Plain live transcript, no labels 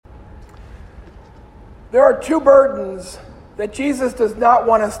There are two burdens that Jesus does not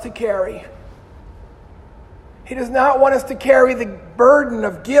want us to carry. He does not want us to carry the burden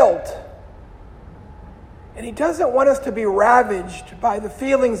of guilt. And he doesn't want us to be ravaged by the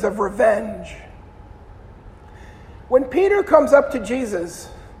feelings of revenge. When Peter comes up to Jesus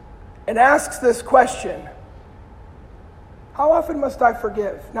and asks this question, how often must I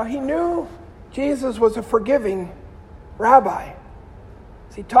forgive? Now he knew Jesus was a forgiving rabbi.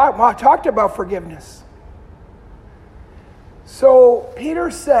 He talked about forgiveness. So Peter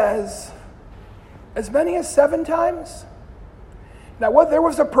says, as many as 7 times? Now, there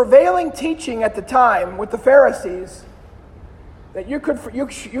was a prevailing teaching at the time with the Pharisees that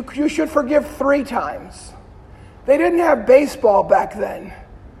you should forgive 3 times. They didn't have baseball back then.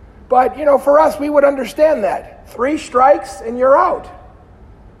 But, for us, we would understand that. 3 strikes and you're out.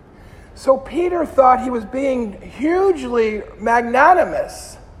 So Peter thought he was being hugely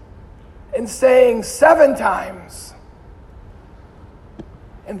magnanimous in saying 7 times.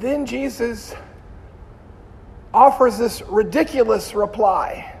 And then Jesus offers this ridiculous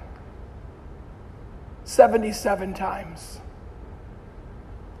reply 77 times.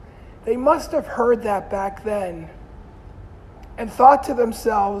 They must have heard that back then and thought to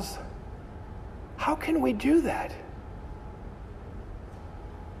themselves, how can we do that?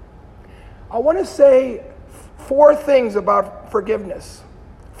 I want to say 4 things about forgiveness.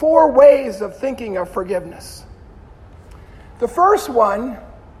 4 ways of thinking of forgiveness. The first one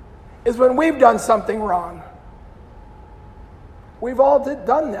is when we've done something wrong. We've all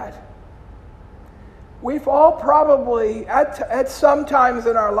done that. We've all probably, at some times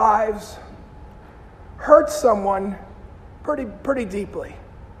in our lives, hurt someone pretty deeply.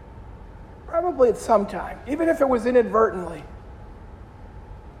 Probably at some time, even if it was inadvertently.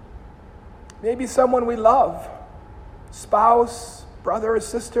 Maybe someone we love, spouse, brother or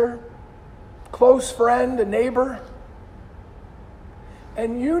sister, close friend, a neighbor.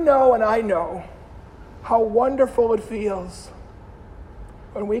 And you know and I know how wonderful it feels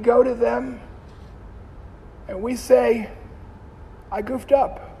when we go to them and we say, I goofed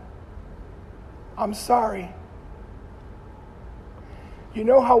up. I'm sorry. You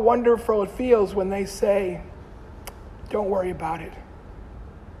know how wonderful it feels when they say, don't worry about it.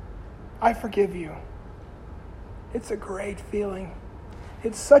 I forgive you. It's a great feeling.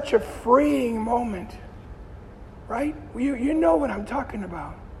 It's such a freeing moment, right? You know what I'm talking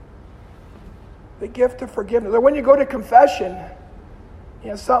about. The gift of forgiveness. Or when you go to confession, you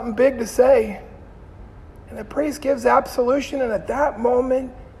have something big to say, and the priest gives absolution, and at that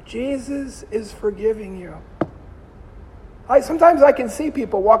moment, Jesus is forgiving you. Sometimes I can see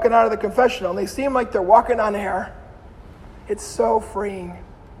people walking out of the confessional, and they seem like they're walking on air. It's so freeing.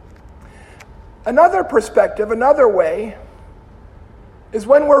 Another perspective, another way, is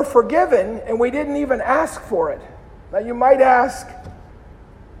when we're forgiven and we didn't even ask for it. Now you might ask,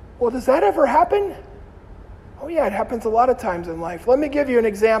 well, does that ever happen? Oh yeah, it happens a lot of times in life. Let me give you an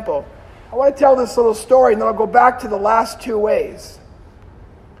example. I want to tell this little story and then I'll go back to the last 2 ways.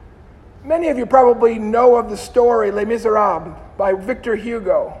 Many of you probably know of the story Les Miserables by Victor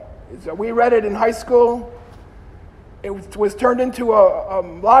Hugo. We read it in high school. It was turned into a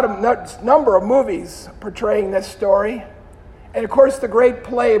number of movies portraying this story. And of course the great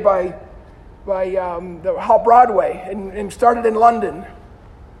play by Broadway and started in London.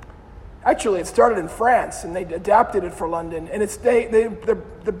 Actually, it started in France, and they adapted it for London. And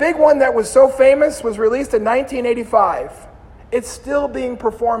the big one that was so famous was released in 1985. It's still being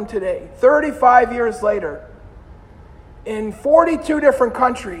performed today, 35 years later, in 42 different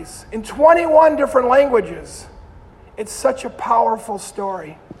countries, in 21 different languages. It's such a powerful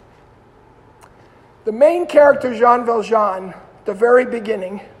story. The main character, Jean Valjean, at the very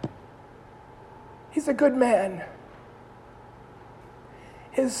beginning, he's a good man.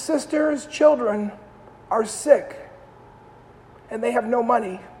 His sister's children are sick, and they have no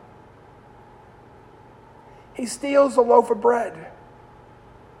money. He steals a loaf of bread,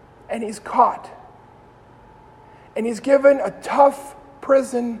 and he's caught. And he's given a tough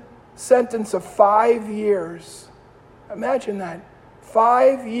prison sentence of 5 years. Imagine that.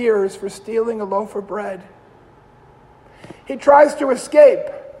 5 years for stealing a loaf of bread. He tries to escape.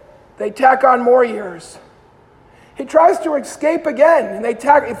 They tack on more years. He tries to escape again,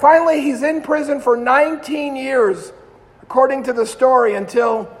 and finally he's in prison for 19 years, according to the story,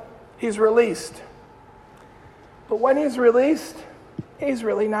 until he's released. But when he's released, he's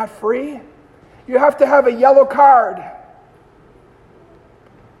really not free. You have to have a yellow card.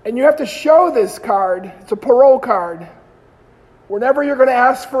 And you have to show this card. It's a parole card. Whenever you're going to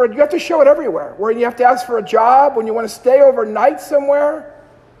ask for it, you have to show it everywhere. When you have to ask for a job, when you want to stay overnight somewhere.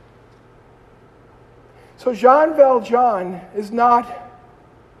 So Jean Valjean is not,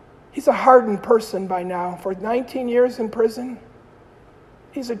 he's a hardened person by now. For 19 years in prison,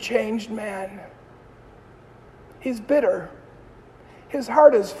 he's a changed man. He's bitter. His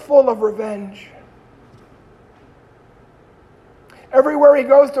heart is full of revenge. Everywhere he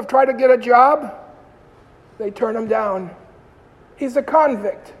goes to try to get a job, they turn him down. He's a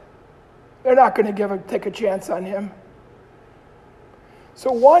convict. They're not going to take a chance on him.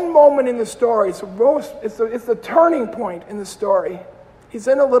 So one moment in the story, it's the turning point in the story. He's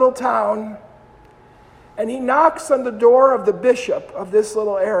in a little town, and he knocks on the door of the bishop of this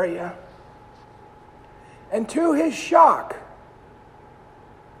little area. And to his shock,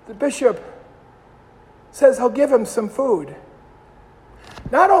 the bishop says he'll give him some food.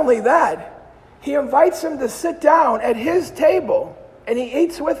 Not only that, he invites him to sit down at his table, and he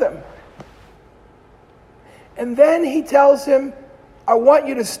eats with him. And then he tells him, I want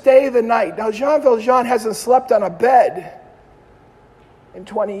you to stay the night. Now, Jean Valjean hasn't slept on a bed in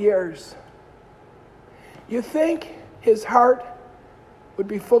 20 years. You think his heart would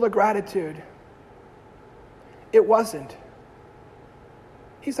be full of gratitude? It wasn't.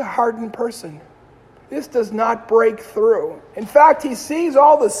 He's a hardened person. This does not break through. In fact, he sees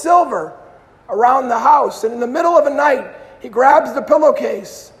all the silver around the house, and in the middle of the night, he grabs the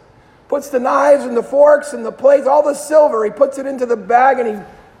pillowcase, puts the knives and the forks and the plates, all the silver, he puts it into the bag, and he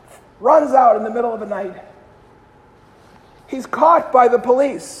runs out in the middle of the night. He's caught by the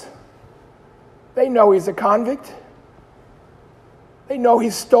police. They know he's a convict. They know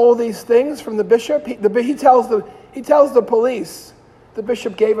he stole these things from the bishop. He tells the police, the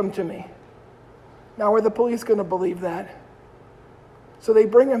bishop gave them to me. Now, are the police going to believe that? So they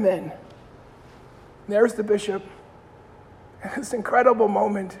bring him in. There's the bishop. This incredible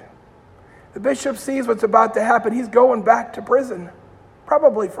moment. The bishop sees what's about to happen. He's going back to prison,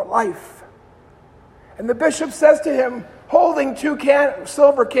 probably for life. And the bishop says to him, holding two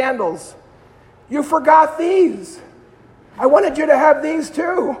silver candles, you forgot these. I wanted you to have these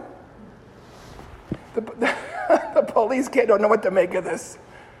too. The police don't know what to make of this.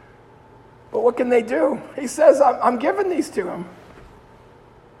 But what can they do? He says, I'm giving these to him.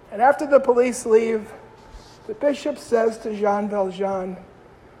 And after the police leave, the bishop says to Jean Valjean,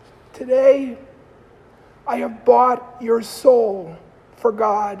 today I have bought your soul for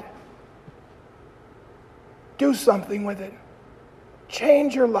God. Do something with it.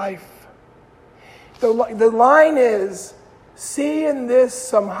 Change your life. The line is, see in this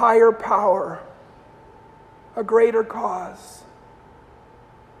some higher power, a greater cause.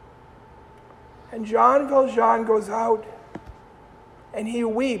 And Jean Valjean goes out and he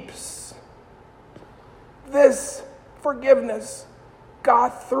weeps. This forgiveness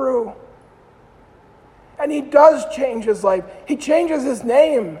got through. And he does change his life. He changes his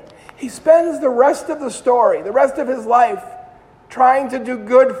name. He spends the rest of the story, the rest of his life, trying to do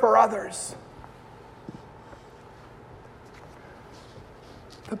good for others.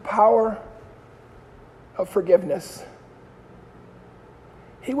 The power of forgiveness.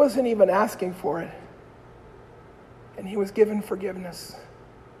 He wasn't even asking for it. And he was given forgiveness.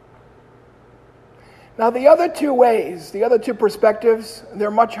 Now, the other two ways, the other two perspectives,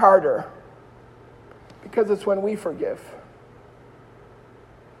 they're much harder. Because it's when we forgive.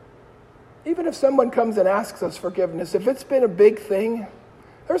 Even if someone comes and asks us forgiveness, if it's been a big thing,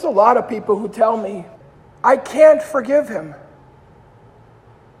 there's a lot of people who tell me, I can't forgive him.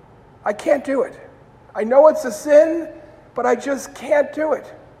 I can't do it. I know it's a sin, but I just can't do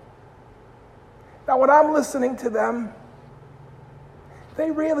it. Now, when I'm listening to them,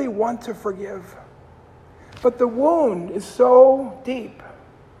 they really want to forgive. But the wound is so deep,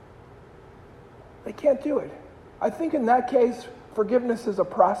 they can't do it. I think in that case, forgiveness is a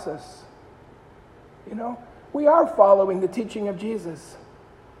process. You know, we are following the teaching of Jesus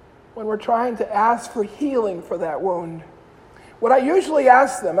when we're trying to ask for healing for that wound. What I usually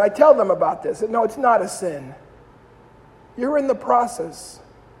ask them, I tell them about this, no, it's not a sin. You're in the process.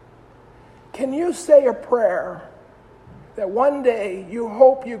 Can you say a prayer that one day you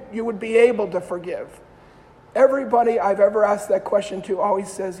hope you would be able to forgive? Everybody I've ever asked that question to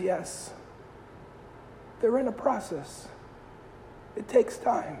always says yes. They're in a process. It takes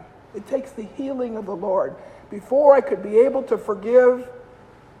time. It takes the healing of the Lord before I could be able to forgive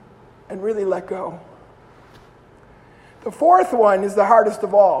and really let go. The fourth one is the hardest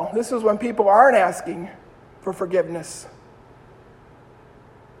of all. This is when people aren't asking for forgiveness.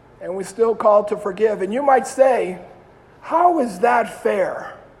 And we're still called to forgive. And you might say, how is that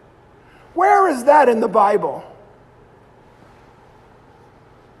fair? Where is that in the Bible?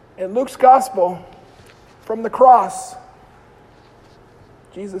 In Luke's gospel, from the cross,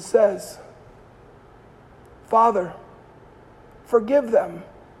 Jesus says, Father, forgive them.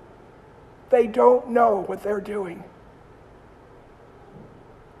 They don't know what they're doing.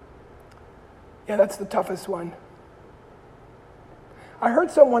 Yeah, that's the toughest one. I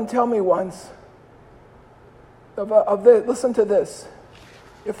heard someone tell me once, listen to this.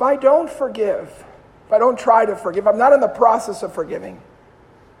 If I don't forgive, if I don't try to forgive, I'm not in the process of forgiving,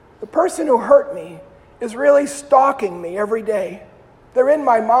 the person who hurt me is really stalking me every day. They're in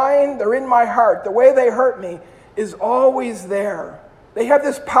my mind, they're in my heart. The way they hurt me is always there. They have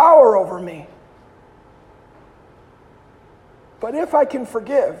this power over me. But if I can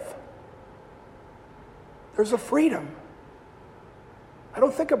forgive, there's a freedom. I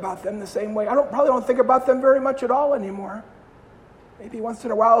don't think about them the same way. Probably don't think about them very much at all anymore. Maybe once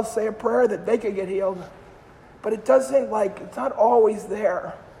in a while I'll say a prayer that they could get healed. But it's not always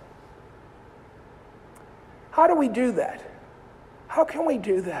there. How do we do that? How can we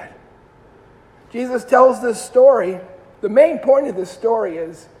do that? Jesus tells this story. The main point of this story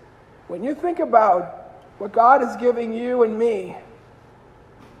is when you think about what God is giving you and me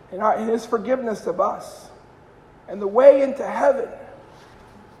and his forgiveness of us and the way into heaven,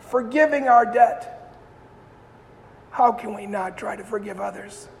 forgiving our debt, how can we not try to forgive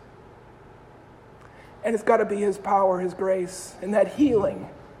others? And it's got to be his power, his grace, and that healing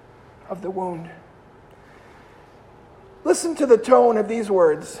of the wound. Listen to the tone of these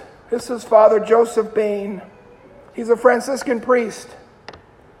words. This is Father Joseph Bain. He's a Franciscan priest.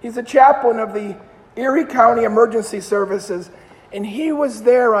 He's a chaplain of the Erie County Emergency Services, and he was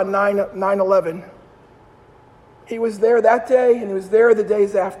there on 9/11. He was there that day, and he was there the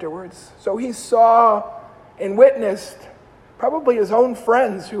days afterwards. So he saw and witnessed probably his own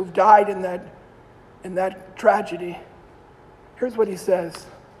friends who've died in that tragedy. Here's what he says.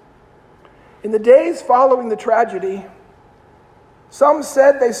 In the days following the tragedy, some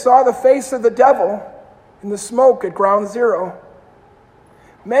said they saw the face of the devil in the smoke at Ground Zero.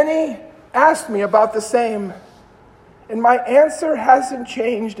 Many asked me about the same, and my answer hasn't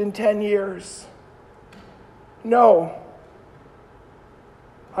changed in 10 years. No,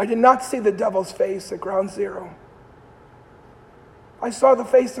 I did not see the devil's face at Ground Zero. I saw the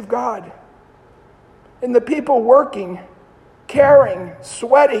face of God in the people working, caring,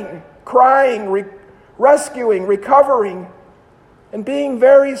 sweating, crying, rescuing, recovering, and being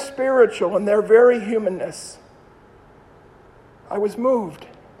very spiritual in their very humanness. I was moved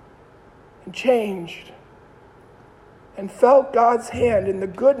and changed and felt God's hand in the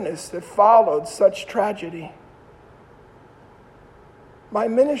goodness that followed such tragedy. My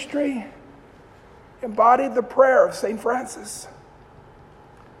ministry embodied the prayer of St. Francis.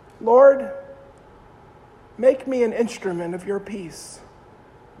 Lord, make me an instrument of your peace.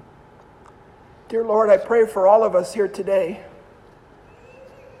 Dear Lord, I pray for all of us here today.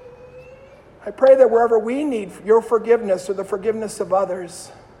 I pray that wherever we need your forgiveness or the forgiveness of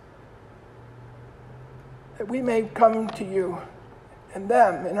others, that we may come to you and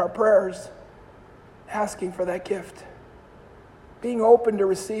them in our prayers, asking for that gift, being open to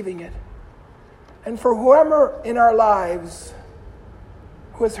receiving it. And for whoever in our lives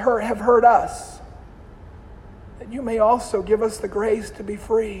who have hurt us, that you may also give us the grace to be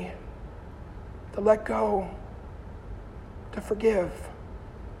free, to let go, to forgive.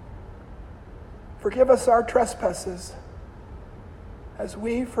 Forgive us our trespasses as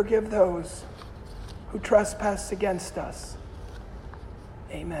we forgive those who trespass against us.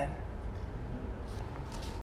 Amen.